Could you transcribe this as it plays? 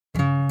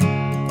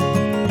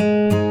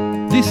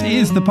This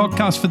is the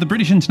podcast for the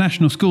British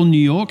International School, New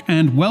York,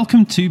 and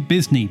welcome to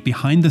BISNY,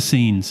 Behind the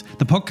Scenes,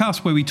 the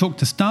podcast where we talk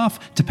to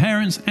staff, to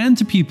parents, and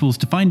to pupils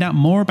to find out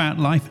more about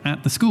life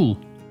at the school.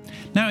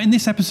 Now, in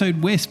this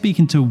episode, we're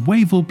speaking to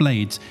Wavell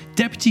Blades,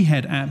 Deputy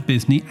Head at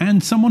BISNY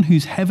and someone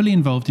who's heavily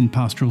involved in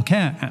pastoral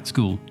care at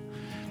school.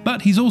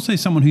 But he's also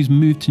someone who's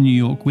moved to New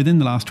York within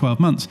the last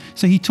 12 months,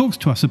 so he talks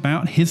to us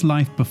about his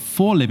life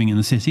before living in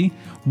the city,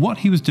 what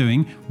he was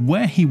doing,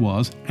 where he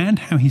was, and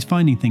how he's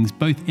finding things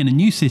both in a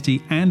new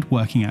city and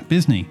working at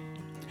BISNY.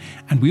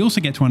 And we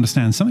also get to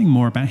understand something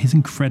more about his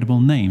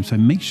incredible name, so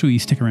make sure you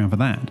stick around for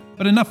that.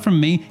 But enough from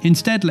me,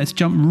 instead let's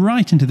jump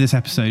right into this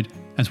episode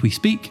as we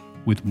speak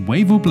with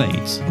Wavell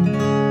Blades.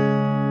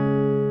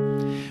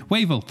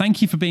 Wavell,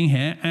 thank you for being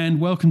here and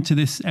welcome to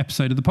this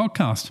episode of the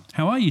podcast.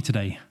 How are you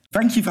today?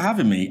 Thank you for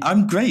having me.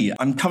 I'm great.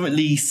 I'm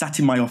currently sat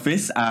in my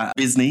office at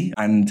BISNY,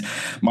 and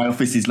my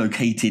office is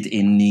located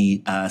in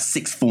the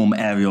sixth form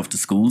area of the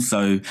school.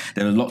 So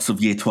there are lots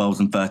of year 12s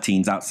and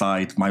 13s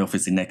outside my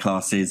office in their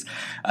classes,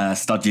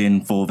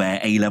 studying for their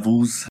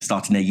A-levels,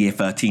 starting their year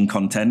 13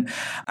 content.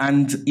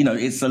 And, you know,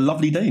 it's a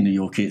lovely day in New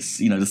York.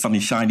 It's, you know, the sun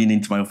is shining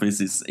into my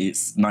office.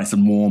 It's nice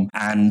and warm.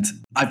 And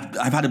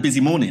I've had a busy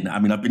morning. I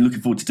mean, I've been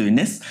looking forward to doing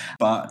this,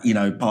 but, you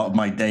know, part of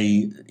my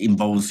day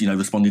involves, you know,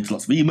 responding to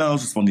lots of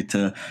emails, responding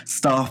to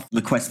staff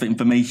requests for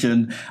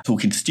information,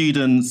 talking to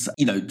students,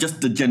 you know, just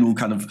the general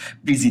kind of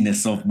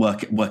busyness of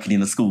working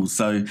in a school.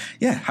 So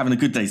yeah, having a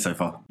good day so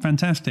far.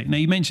 Fantastic. Now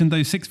you mentioned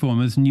those sixth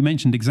formers and you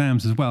mentioned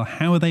exams as well.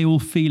 How are they all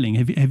feeling?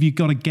 Have you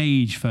got a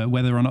gauge for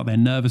whether or not they're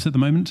nervous at the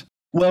moment?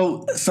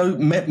 Well, so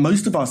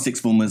most of our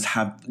sixth formers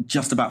have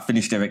just about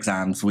finished their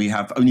exams. We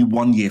have only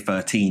one year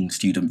 13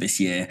 student this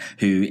year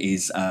who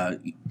is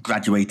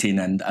graduating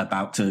and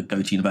about to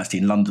go to university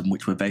in London,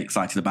 which we're very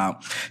excited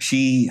about.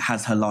 She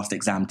has her last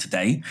exam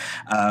today.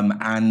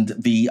 And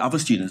the other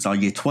students are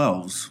year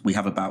 12s. We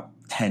have about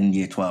 10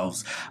 year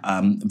 12s.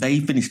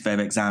 They finished their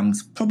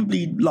exams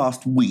probably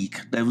last week.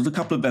 There was a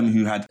couple of them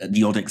who had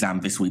the odd exam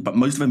this week, but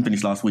most of them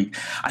finished last week.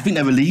 I think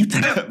they're relieved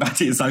that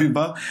it's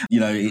over. You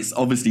know, it's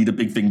obviously the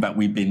big thing that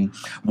we've been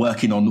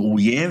working on all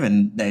year,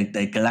 and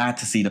they're glad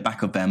to see the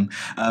back of them.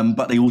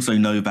 But they also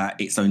know that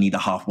it's only the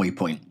halfway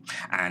point,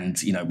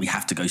 and, you know, we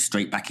have to go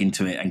straight back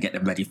into it and get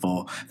them ready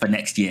for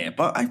next year.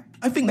 But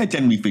I think they're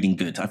generally feeling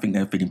good. I think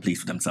they're feeling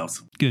pleased with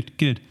themselves.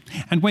 Good.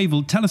 And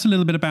Wavell, tell us a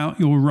little bit about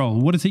your role.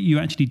 What is it you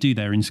actually do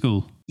there in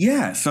school?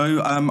 Yeah,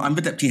 so I'm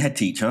the deputy head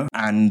teacher,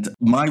 and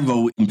my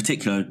role in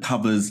particular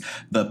covers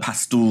the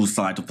pastoral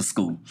side of the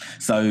school.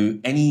 So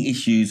any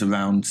issues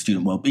around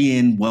student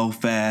well-being,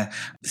 welfare,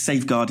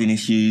 safeguarding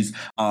issues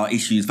are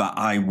issues that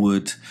I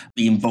would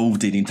be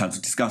involved in terms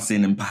of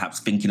discussing and perhaps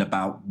thinking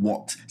about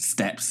what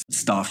steps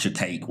staff should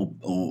take or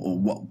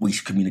what we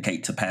should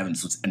communicate to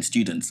parents and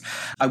students.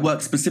 I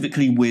work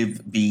specifically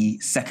with the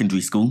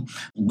secondary school.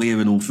 We're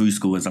an all-through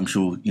school, as I'm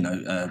sure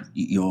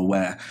you're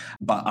aware,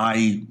 but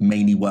I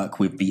mainly work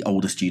with the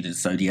older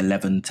students, so the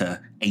 11 to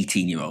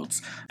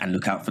 18-year-olds, and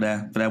look out for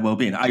their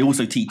well-being. I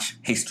also teach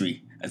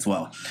history as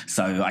well.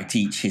 So I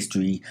teach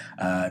history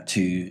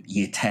to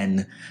year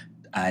 10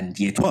 and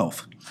year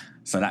 12.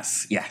 So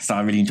so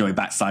I really enjoy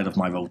that side of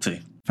my role too.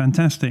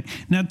 Fantastic.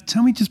 Now,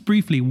 tell me just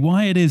briefly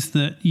why it is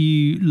that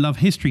you love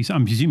history. So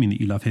I'm presuming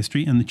that you love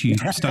history and that you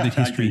studied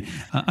history.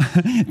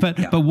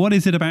 But what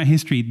is it about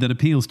history that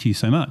appeals to you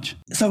so much?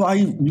 So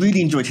I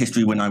really enjoyed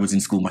history when I was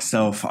in school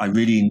myself. I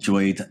really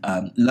enjoyed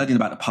learning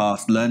about the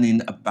past,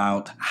 learning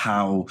about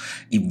how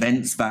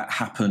events that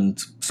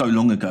happened so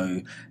long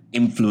ago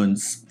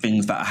influence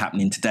things that are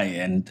happening today,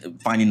 and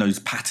finding those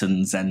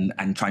patterns and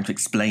trying to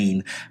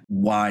explain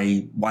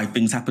why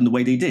things happen the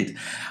way they did.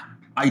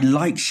 I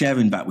like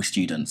sharing that with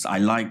students. I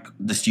like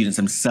the students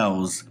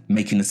themselves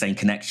making the same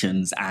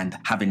connections and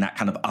having that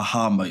kind of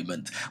aha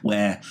moment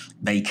where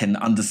they can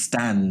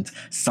understand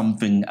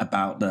something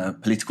about the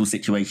political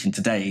situation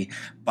today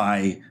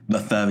by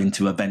referring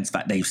to events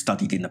that they've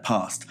studied in the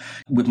past.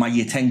 With my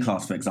year 10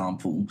 class, for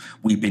example,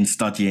 we've been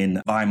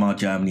studying Weimar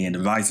Germany and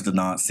the rise of the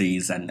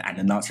Nazis and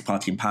the Nazi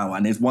Party in power.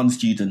 And there's one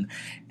student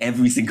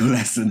every single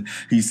lesson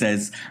who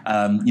says,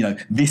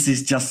 this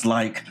is just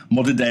like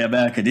modern day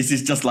America. This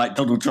is just like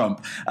Donald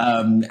Trump.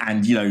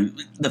 And, you know,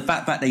 the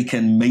fact that they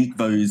can make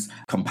those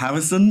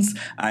comparisons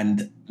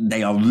and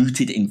they are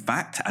rooted in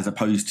fact, as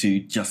opposed to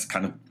just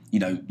kind of, you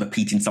know,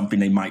 repeating something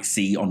they might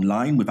see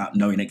online without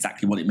knowing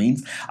exactly what it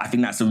means. I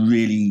think that's a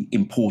really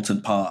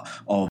important part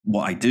of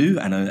what I do,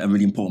 and a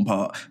really important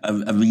part,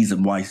 a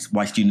reason why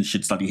students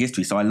should study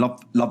history. So I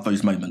love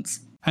those moments.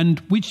 And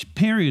which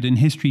period in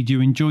history do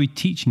you enjoy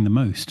teaching the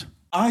most?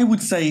 I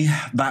would say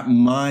that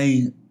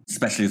my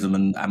specialism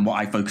and what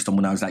I focused on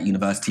when I was at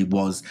university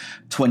was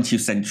 20th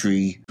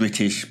century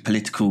British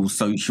political,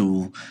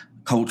 social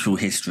cultural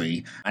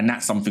history, and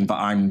that's something that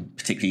I'm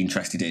particularly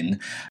interested in.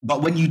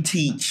 But when you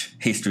teach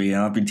history,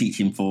 and I've been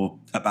teaching for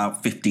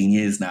about 15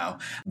 years now,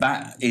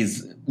 that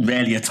is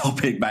rarely a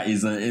topic that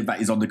is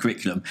on the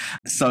curriculum.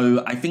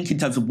 So I think in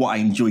terms of what I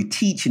enjoy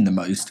teaching the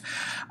most,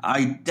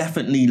 I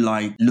definitely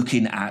like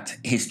looking at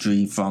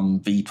history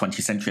from the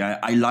 20th century.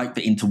 I like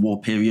the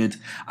interwar period.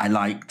 I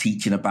like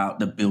teaching about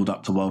the build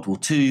up to World War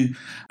II.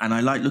 And I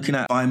like looking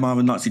at Weimar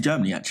and Nazi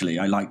Germany, actually.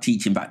 I like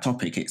teaching that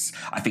topic.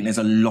 I think there's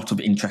a lot of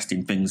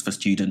interesting things for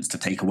students to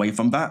take away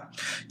from that,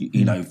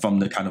 you know, from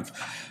the kind of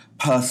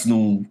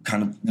personal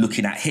kind of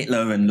looking at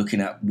Hitler and looking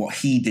at what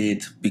he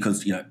did,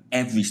 because, you know,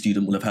 every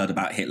student will have heard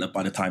about Hitler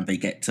by the time they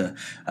get to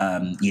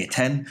year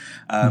 10,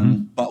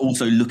 but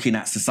also looking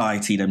at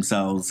society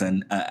themselves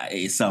and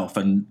itself,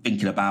 and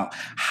thinking about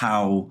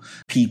how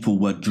people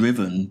were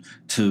driven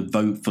to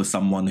vote for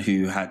someone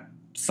who had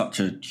such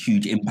a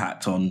huge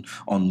impact on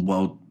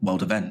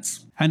world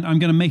events. And I'm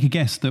going to make a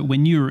guess that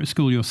when you were at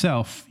school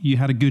yourself, you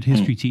had a good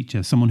history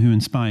teacher, someone who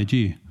inspired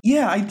you.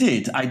 Yeah, I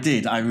did.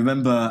 I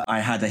remember I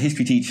had a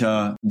history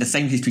teacher, the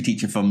same history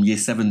teacher from year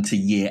 7 to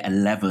year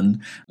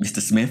 11, Mr.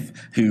 Smith,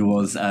 who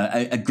was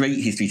a great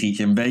history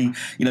teacher, and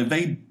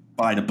very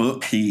by the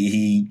book.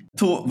 He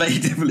taught very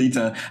differently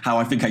to how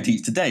I think I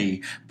teach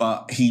today,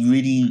 but he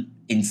really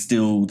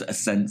instilled a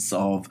sense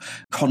of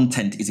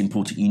content is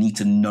important. You need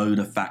to know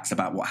the facts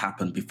about what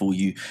happened before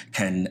you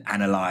can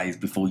analyze,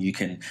 before you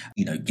can,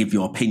 you know, give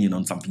your opinion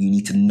on something. You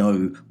need to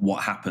know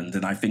what happened.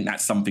 And I think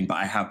that's something that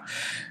I have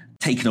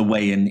taken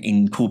away and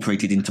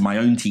incorporated into my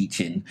own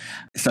teaching.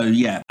 So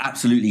yeah,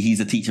 absolutely. He's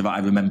a teacher that I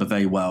remember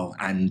very well.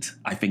 And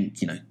I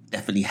think, you know,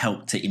 definitely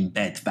helped to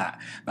embed that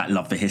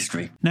love for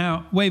history.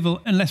 Now,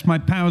 Wavell, unless my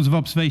powers of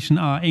observation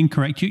are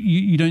incorrect,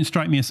 you don't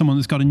strike me as someone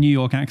that's got a New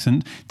York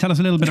accent. Tell us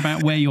a little bit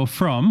about where you're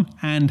from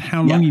and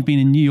how long you've been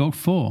in New York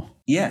for.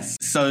 Yes.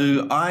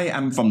 So I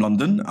am from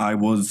London. I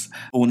was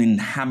born in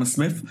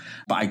Hammersmith,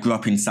 but I grew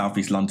up in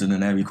southeast London,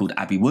 an area called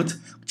Abbey Wood,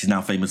 which is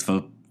now famous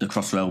for the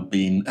Crossrail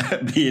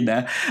being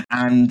there.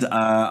 And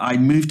I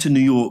moved to New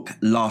York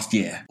last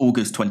year,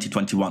 August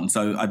 2021.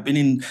 So I've been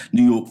in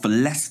New York for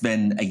less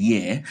than a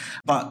year,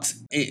 but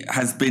it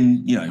has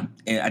been, you know,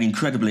 an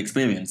incredible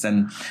experience.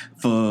 And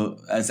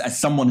as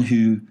someone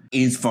who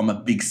is from a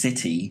big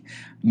city,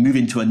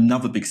 moving to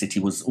another big city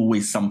was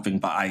always something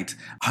that I'd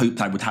hoped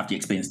I would have the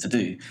experience to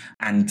do.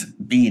 And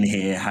being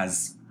here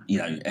has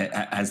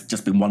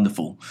just been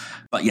wonderful.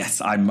 But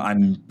yes,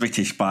 I'm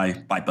British by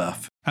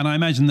birth. And I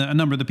imagine that a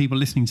number of the people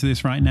listening to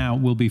this right now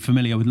will be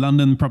familiar with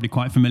London, probably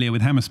quite familiar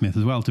with Hammersmith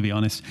as well, to be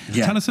honest.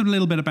 Yeah. Tell us a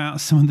little bit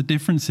about some of the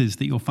differences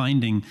that you're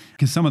finding,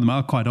 because some of them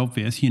are quite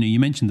obvious. You know, you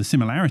mentioned the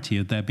similarity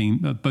of there being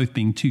both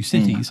being two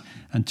cities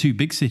and two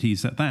big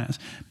cities at that.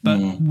 But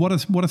what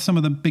are some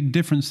of the big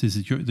differences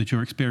that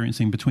you're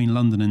experiencing between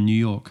London and New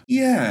York?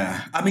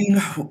 Yeah, I mean,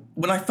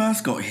 when I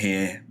first got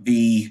here,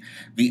 the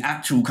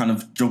actual kind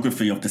of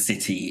geography of the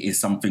city is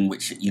something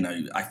which, you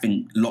know, I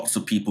think lots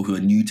of people who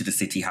are new to the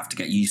city have to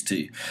get used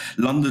to.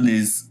 London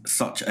is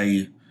such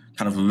a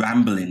kind of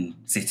rambling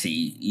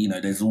city. You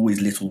know, there's always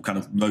little kind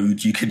of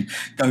roads you can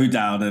go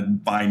down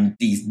and find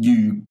these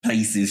new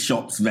places,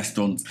 shops,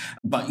 restaurants.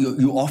 But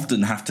you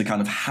often have to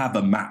kind of have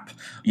a map,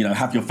 you know,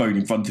 have your phone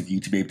in front of you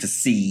to be able to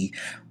see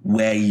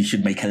where you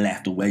should make a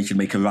left or where you should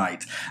make a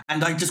right.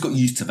 And I just got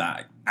used to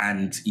that.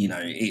 And, you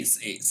know,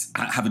 it's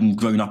having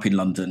grown up in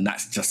London,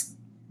 that's just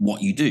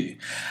what you do.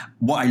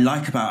 What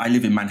I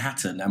live in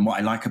Manhattan, and what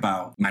I like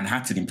about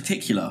Manhattan in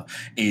particular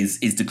is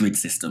the grid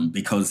system,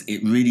 because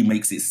it really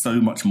makes it so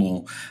much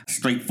more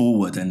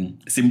straightforward and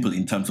simple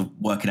in terms of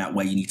working out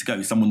where you need to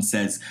go. Someone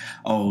says,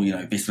 oh, you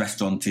know, this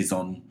restaurant is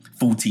on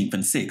 14th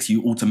and 6th,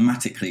 you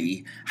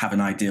automatically have an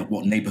idea of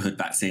what neighborhood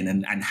that's in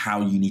and how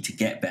you need to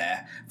get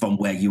there from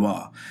where you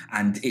are.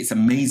 And it's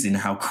amazing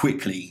how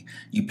quickly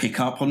you pick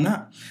up on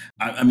that.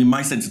 I mean,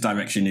 my sense of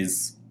direction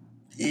is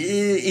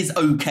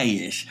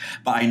okay-ish,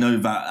 but I know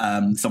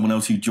that someone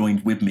else who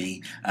joined with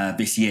me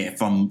this year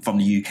from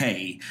the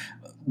UK,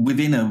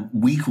 within a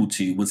week or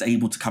two, was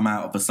able to come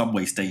out of a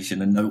subway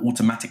station and know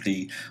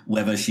automatically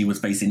whether she was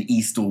facing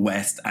east or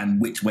west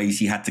and which way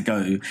she had to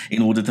go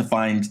in order to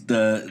find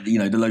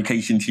the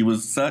location she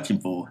was searching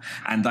for.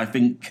 And I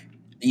think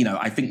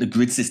the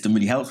grid system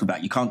really helps with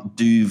that. You can't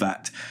do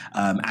that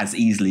as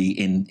easily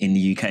in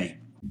the UK.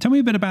 Tell me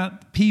a bit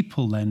about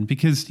people then,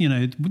 because, you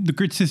know, the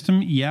grid system,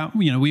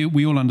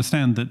 we all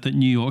understand that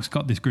New York's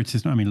got this grid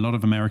system. I mean, a lot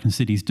of American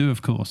cities do,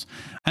 of course.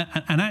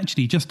 And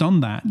actually, just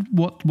on that,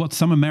 what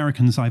some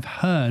Americans I've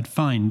heard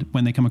find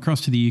when they come across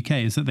to the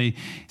UK is that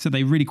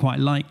they really quite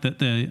like that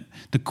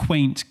the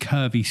quaint,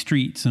 curvy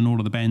streets and all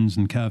of the bends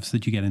and curves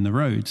that you get in the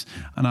roads.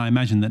 And I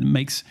imagine that it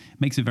makes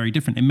it very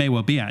different. It may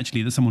well be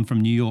actually that someone from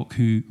New York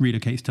who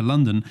relocates to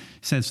London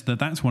says that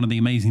that's one of the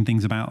amazing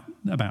things about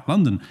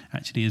London,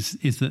 actually, is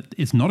that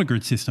it's not a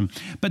grid system.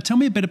 But tell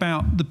me a bit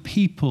about the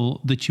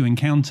people that you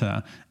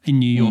encounter in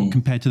New York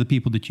compared to the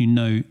people that you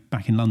know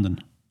back in London.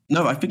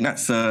 No, I think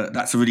that's a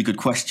really good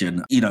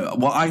question. You know,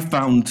 what I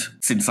found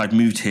since I've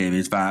moved here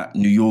is that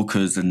New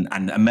Yorkers and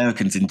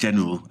Americans in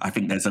general, I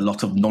think there's a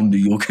lot of non-New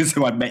Yorkers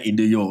who I've met in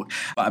New York,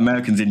 but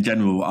Americans in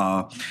general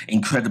are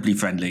incredibly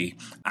friendly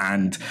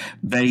and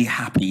very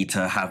happy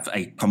to have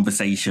a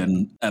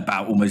conversation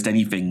about almost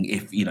anything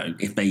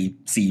if they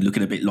see you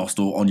looking a bit lost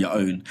or on your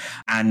own.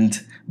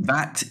 And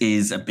that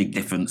is a big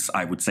difference,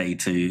 I would say,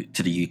 to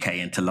the UK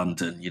and to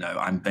London. You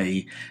know,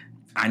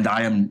 and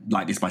I am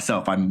like this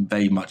myself. I'm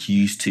very much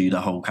used to the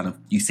whole kind of,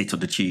 you sit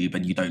on the tube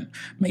and you don't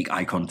make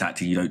eye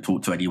contact and you don't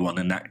talk to anyone,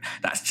 and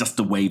that's just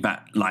the way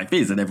that life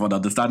is, and everyone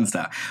understands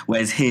that.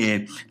 Whereas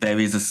here, there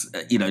is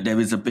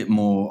a bit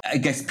more, I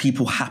guess,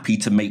 people happy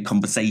to make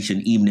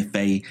conversation even if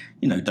they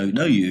don't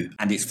know you,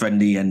 and it's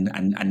friendly and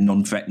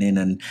non-threatening,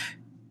 and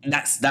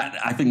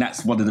I think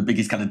that's one of the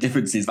biggest kind of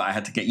differences that I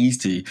had to get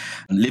used to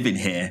living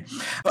here.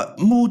 But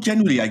more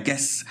generally, I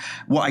guess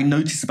what I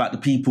notice about the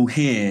people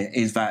here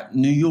is that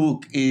New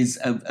York is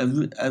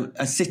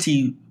a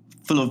city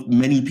full of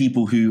many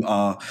people who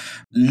are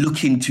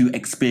looking to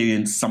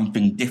experience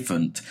something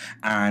different.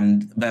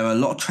 And there are a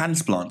lot of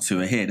transplants who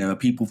are here. There are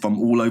people from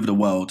all over the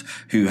world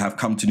who have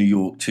come to New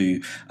York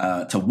to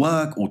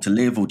work or to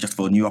live or just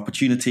for a new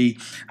opportunity.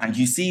 And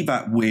you see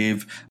that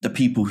with the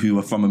people who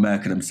are from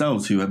America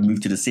themselves, who have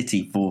moved to the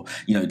city for,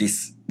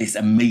 this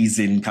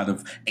amazing kind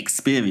of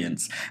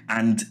experience.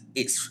 And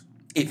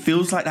it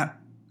feels like that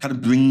kind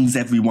of brings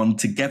everyone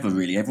together,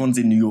 really. Everyone's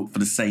in New York for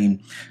the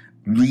same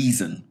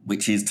reason,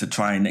 which is to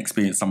try and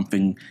experience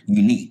something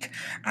unique.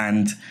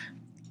 And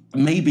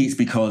maybe it's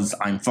because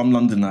I'm from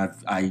London.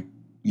 I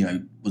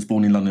was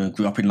born in London,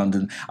 grew up in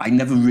London. I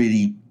never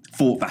really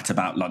thought that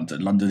about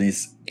London. London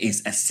is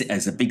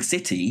a big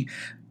city,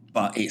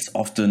 but it's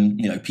often,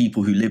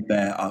 people who live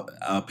there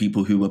are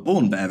people who were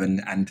born there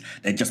and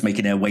they're just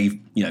making their way,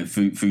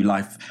 through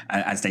life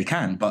as they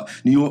can. But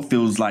New York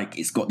feels like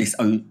it's got its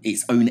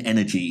own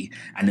energy,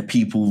 and the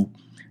people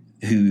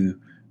who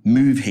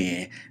move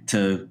here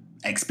to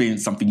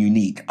experience something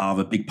unique are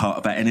a big part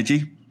of that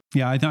energy.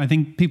 Yeah, I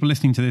think people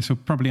listening to this will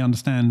probably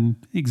understand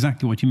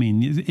exactly what you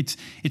mean. It's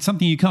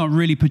something you can't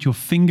really put your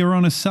finger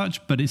on as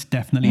such, but it's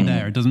definitely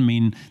there. It doesn't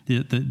mean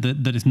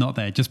that it's not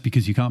there just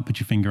because you can't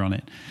put your finger on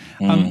it.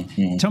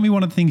 Tell me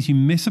one of the things you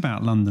miss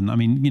about London. I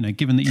mean,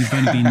 given that you've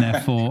only been there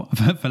for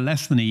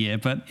less than a year,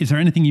 but is there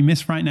anything you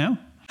miss right now?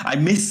 I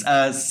miss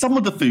some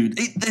of the food.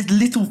 There's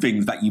little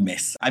things that you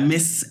miss. I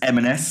miss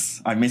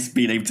M&S. I miss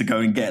being able to go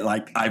and get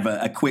either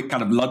a quick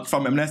kind of lunch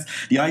from M&S.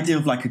 The idea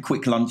of a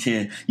quick lunch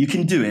here, you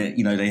can do it.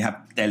 They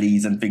have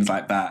delis and things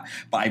like that.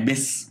 But I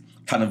miss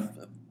kind of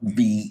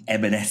the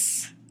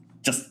M&S,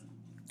 just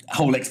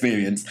whole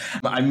experience.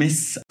 But I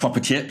miss proper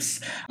chips.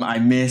 I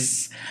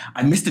miss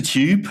the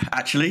tube,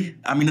 actually.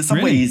 I mean, in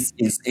some ways,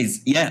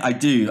 yeah, I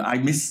do. I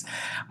miss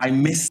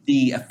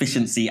the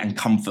efficiency and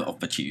comfort of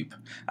the tube.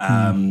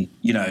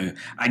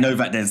 I know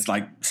that there's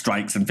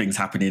strikes and things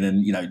happening,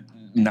 and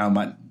now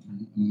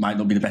might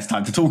not be the best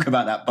time to talk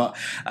about that, but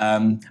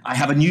I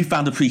have a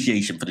newfound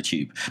appreciation for the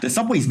tube. The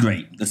subway's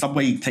great. The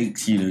subway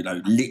takes you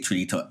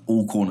literally to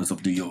all corners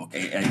of New York,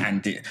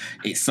 and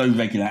it's so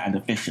regular and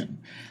efficient.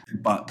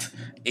 But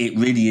it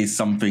really is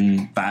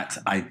something that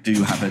I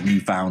do have a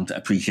newfound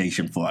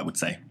appreciation for, I would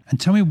say. And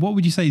tell me, what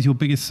would you say is your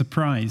biggest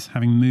surprise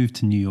having moved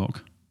to New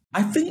York?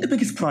 I think the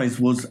biggest surprise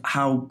was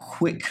how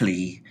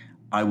quickly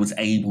I was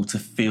able to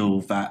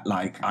feel that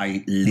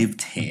I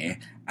lived here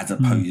as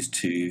opposed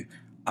to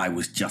I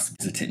was just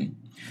visiting.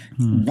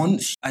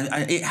 Once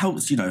it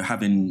helps,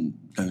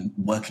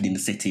 working in the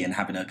city and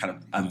having a kind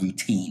of a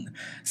routine,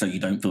 so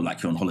you don't feel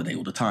like you're on holiday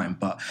all the time.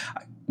 But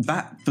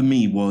that for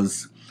me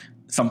was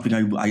something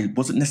I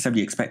wasn't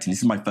necessarily expecting. This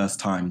is my first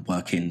time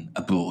working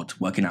abroad,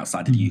 working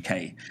outside of the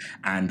UK.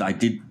 And I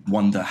did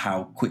wonder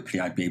how quickly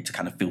I'd be able to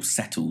kind of feel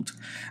settled.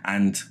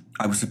 And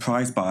I was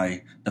surprised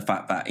by the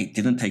fact that it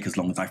didn't take as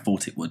long as I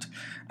thought it would.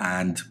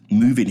 And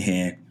moving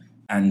here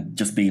and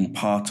just being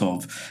part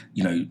of,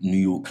 New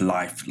York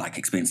life,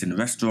 experiencing the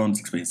restaurants,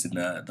 experiencing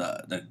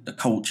the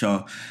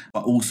culture,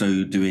 but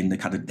also doing the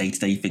kind of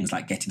day-to-day things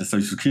like getting a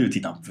social security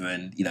number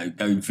and,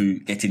 going through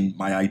getting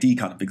my ID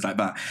card and things like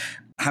that.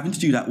 Having to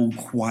do that all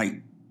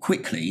quite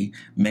quickly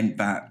meant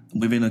that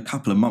within a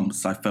couple of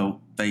months, I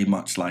felt very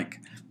much like,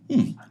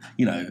 I'm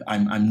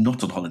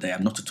not on holiday.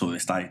 I'm not a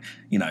tourist. I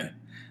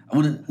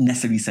wouldn't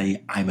necessarily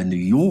say I'm a New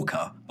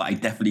Yorker, but I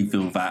definitely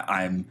feel that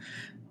I'm,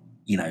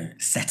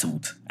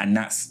 settled. And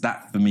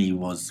that for me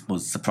was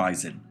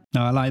surprising.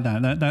 No, I like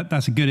that.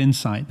 That's a good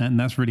insight, and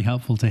that's really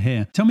helpful to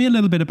hear. Tell me a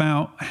little bit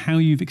about how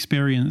you've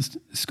experienced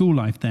school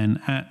life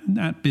then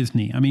at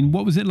BISNY. I mean,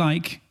 what was it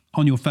like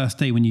on your first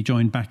day when you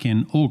joined back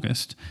in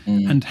August,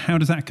 and how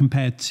does that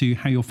compare to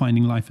how you're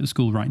finding life at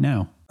school right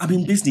now? I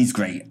mean, BISNY's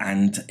great,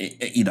 and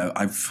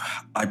I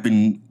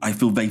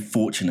feel very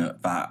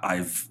fortunate that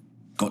I've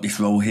got this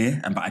role here,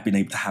 and that I've been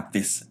able to have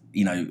this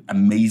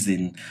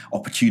amazing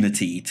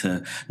opportunity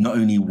to not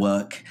only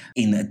work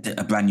in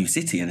a brand new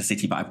city, and a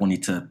city that I've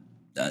wanted to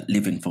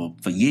living for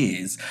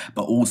years,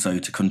 but also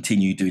to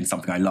continue doing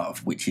something I love,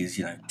 which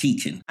is,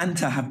 teaching, and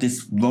to have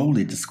this role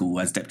in the school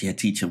as deputy head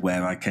teacher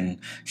where I can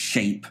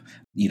shape,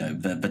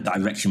 the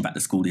direction that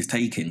the school is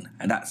taking.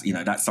 And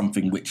that's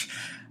something which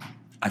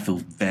I feel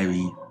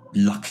very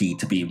lucky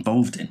to be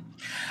involved in.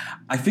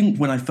 I think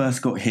when I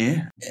first got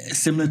here,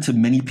 similar to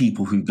many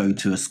people who go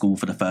to a school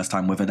for the first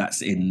time, whether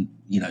that's in,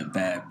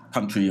 their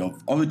country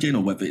of origin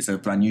or whether it's a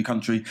brand new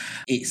country,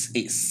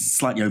 it's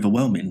slightly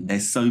overwhelming.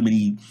 There's so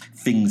many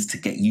things to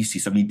get used to,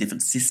 so many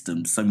different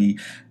systems, so many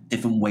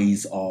different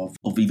ways of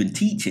even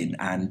teaching.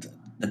 And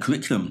the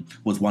curriculum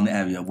was one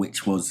area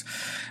which was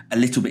a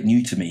little bit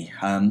new to me.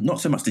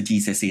 Not so much the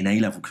GCSE and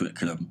A-level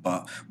curriculum,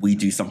 but we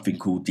do something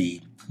called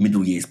the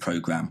Middle Years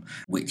Programme,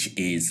 which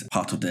is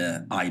part of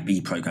the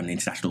IB programme, the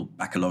International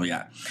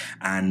Baccalaureate.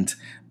 And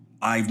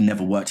I've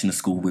never worked in a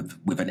school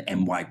with an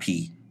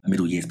MYP,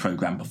 Middle Years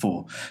Programme,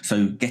 before.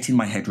 So getting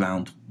my head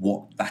around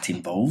what that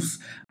involves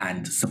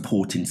and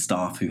supporting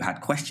staff who had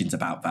questions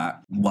about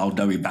that, while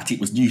knowing that it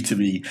was new to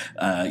me,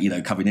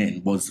 coming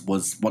in, was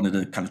one of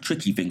the kind of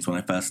tricky things when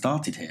I first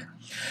started here.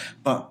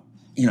 But,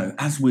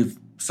 as with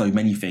so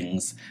many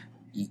things,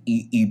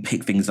 you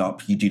pick things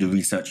up, you do the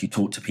research, you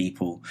talk to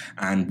people.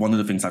 And one of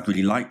the things I've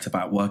really liked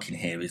about working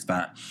here is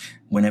that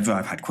whenever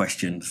I've had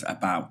questions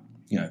about,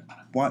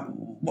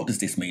 what does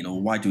this mean,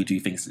 or why do we do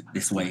things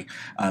this way,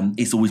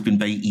 it's always been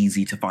very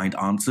easy to find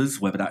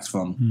answers, whether that's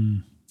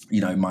from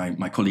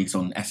my colleagues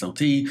on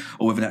SLT,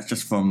 or whether that's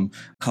just from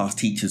class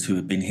teachers who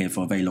have been here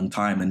for a very long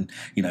time and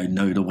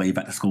know the way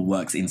that the school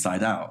works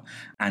inside out.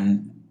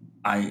 And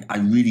I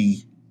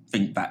really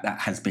think that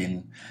has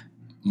been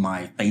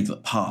my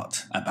favourite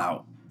part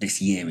about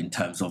this year in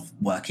terms of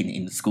working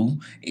in the school.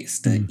 It's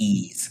the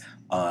ease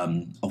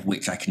of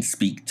which I can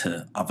speak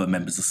to other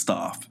members of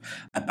staff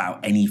about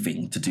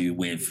anything to do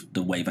with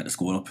the way that the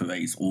school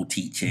operates, or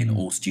teaching,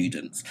 or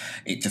students.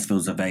 It just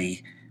feels a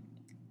very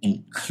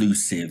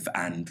inclusive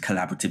and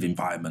collaborative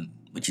environment,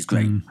 which is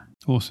great.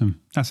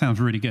 Awesome. That sounds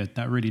really good.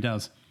 That really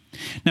does.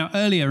 Now,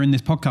 earlier in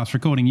this podcast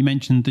recording, you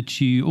mentioned that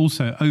you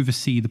also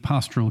oversee the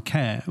pastoral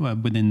care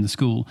within the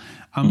school.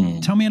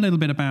 Tell me a little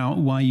bit about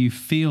why you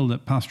feel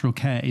that pastoral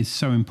care is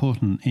so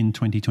important in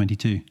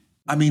 2022.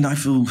 I mean, I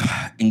feel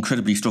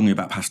incredibly strongly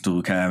about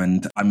pastoral care,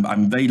 and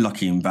I'm very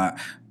lucky in that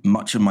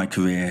much of my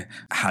career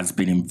has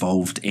been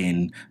involved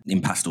in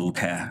pastoral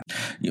care.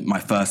 My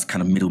first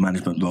kind of middle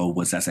management role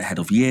was as a head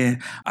of year.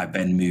 I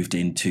then moved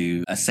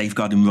into a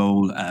safeguarding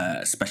role,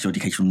 a special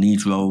educational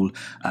needs role.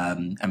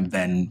 And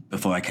then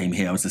before I came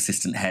here, I was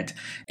assistant head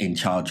in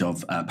charge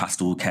of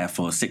pastoral care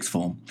for sixth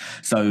form.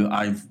 So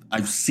I've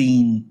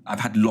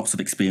had lots of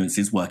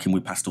experiences working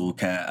with pastoral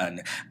care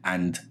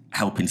and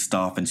helping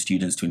staff and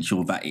students to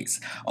ensure that it's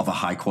of a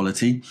high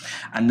quality.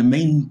 And the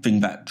main thing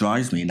that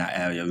drives me in that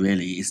area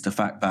really is the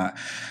fact that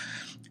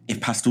if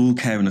pastoral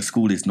care in a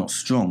school is not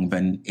strong,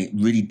 then it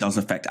really does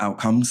affect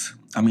outcomes.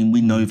 I mean,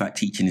 we know that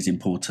teaching is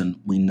important.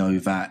 We know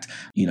that,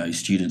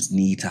 students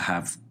need to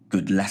have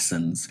good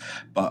lessons,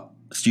 but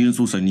students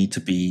also need to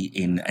be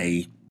in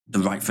the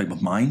right frame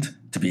of mind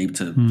to be able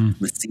to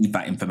receive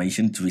that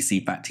information, to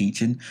receive that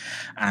teaching.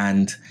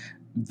 And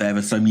there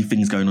are so many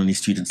things going on in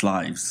students'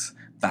 lives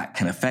that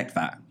can affect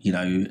that,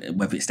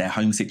 whether it's their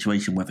home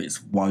situation, whether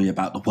it's worry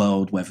about the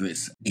world, whether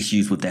it's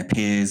issues with their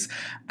peers.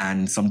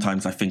 And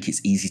sometimes I think it's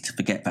easy to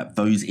forget that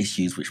those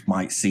issues, which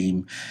might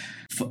seem,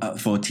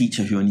 for a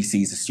teacher who only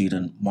sees a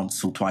student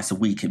once or twice a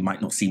week, it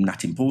might not seem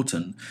that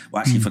important.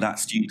 Well, actually, for that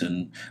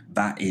student,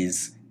 that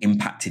is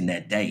impacting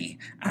their day,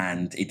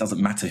 and it doesn't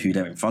matter who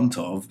they're in front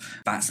of.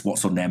 That's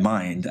what's on their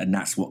mind, and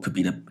that's what could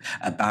be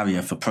a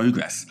barrier for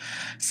progress.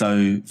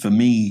 So for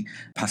me,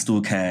 pastoral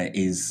care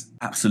is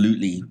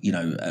absolutely,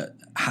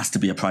 has to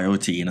be a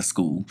priority in a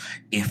school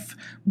if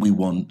we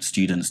want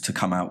students to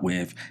come out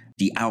with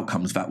the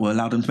outcomes that will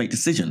allow them to make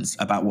decisions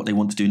about what they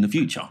want to do in the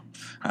future.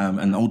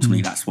 And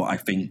ultimately, that's what I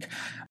think,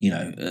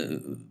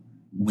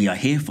 we are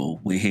here for.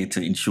 We're here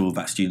to ensure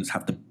that students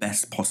have the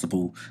best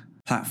possible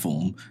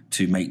platform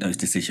to make those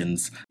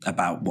decisions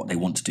about what they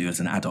want to do as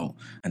an adult,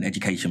 and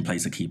education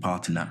plays a key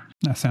part in that.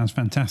 That sounds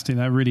fantastic.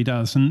 That really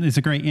does. And it's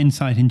a great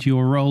insight into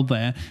your role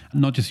there,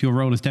 not just your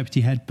role as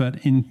deputy head,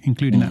 but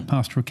including that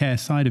pastoral care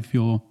side of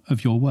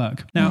your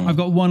work. Now, I've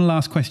got one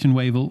last question,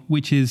 Wavell,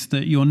 which is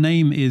that your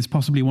name is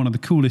possibly one of the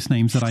coolest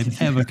names that I've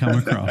ever come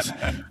across.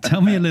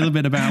 Tell me a little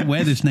bit about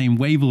where this name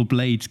Wavell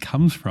Blades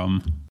comes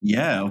from.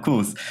 Yeah, of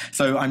course.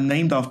 So I'm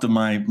named after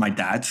my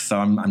dad. So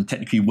I'm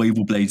technically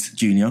Wavell Blades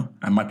Jr.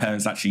 and my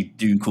parents actually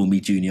do call me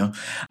Junior.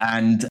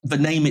 And the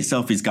name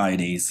itself is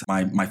Guyanese.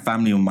 My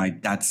family on my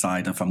dad's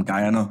side are from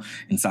Guyana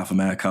in South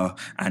America,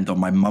 and on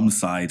my mum's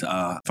side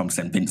are from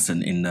St.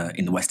 Vincent in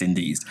the West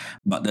Indies.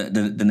 But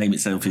the name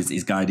itself is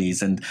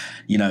Guyanese. And,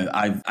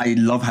 I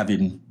love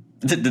having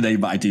the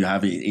name that I do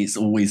have, it's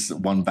always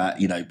one that,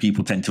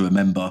 people tend to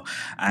remember.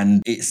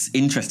 And it's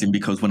interesting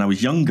because when I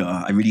was younger,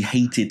 I really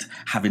hated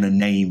having a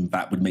name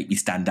that would make me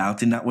stand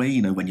out in that way.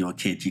 When you're a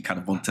kid, you kind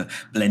of want to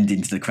blend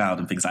into the crowd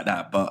and things like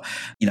that. But,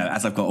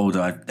 as I've got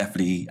older, I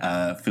definitely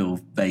feel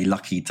very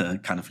lucky to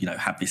kind of,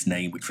 have this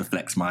name, which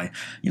reflects my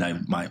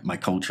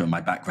culture and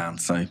my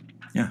background. So,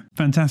 yeah.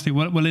 Fantastic.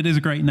 Well, it is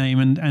a great name,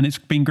 and it's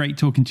been great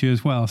talking to you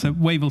as well. So,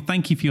 Wavell,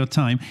 thank you for your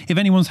time. If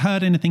anyone's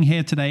heard anything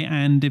here today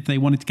and if they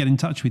wanted to get in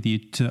touch with you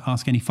to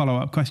ask any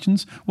follow-up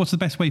questions, what's the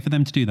best way for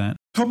them to do that?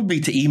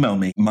 Probably to email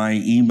me.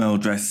 My email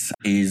address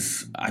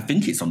is, I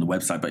think it's on the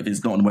website, but if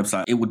it's not on the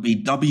website, it would be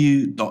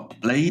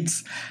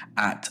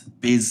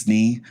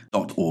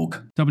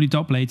w.blades@bisney.org.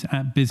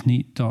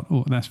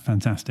 w.blades@bisney.org. That's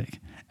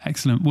fantastic.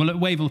 Excellent. Well,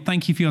 Wavell,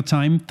 thank you for your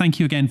time. Thank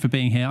you again for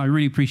being here. I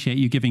really appreciate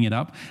you giving it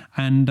up.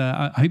 And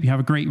I hope you have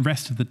a great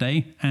rest of the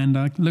day. And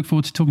I look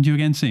forward to talking to you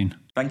again soon.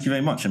 Thank you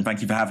very much. And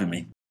thank you for having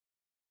me.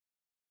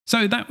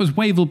 So that was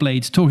Wavell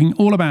Blades talking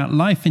all about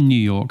life in New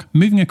York,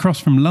 moving across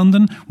from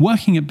London,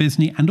 working at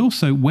Bisney, and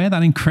also where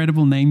that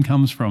incredible name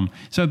comes from.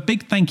 So a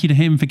big thank you to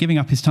him for giving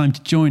up his time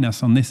to join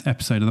us on this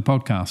episode of the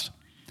podcast.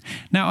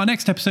 Now, our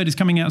next episode is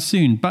coming out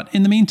soon, but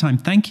in the meantime,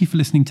 thank you for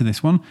listening to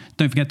this one.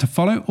 Don't forget to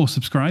follow or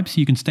subscribe so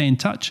you can stay in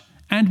touch,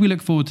 and we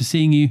look forward to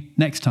seeing you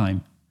next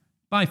time.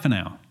 Bye for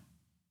now.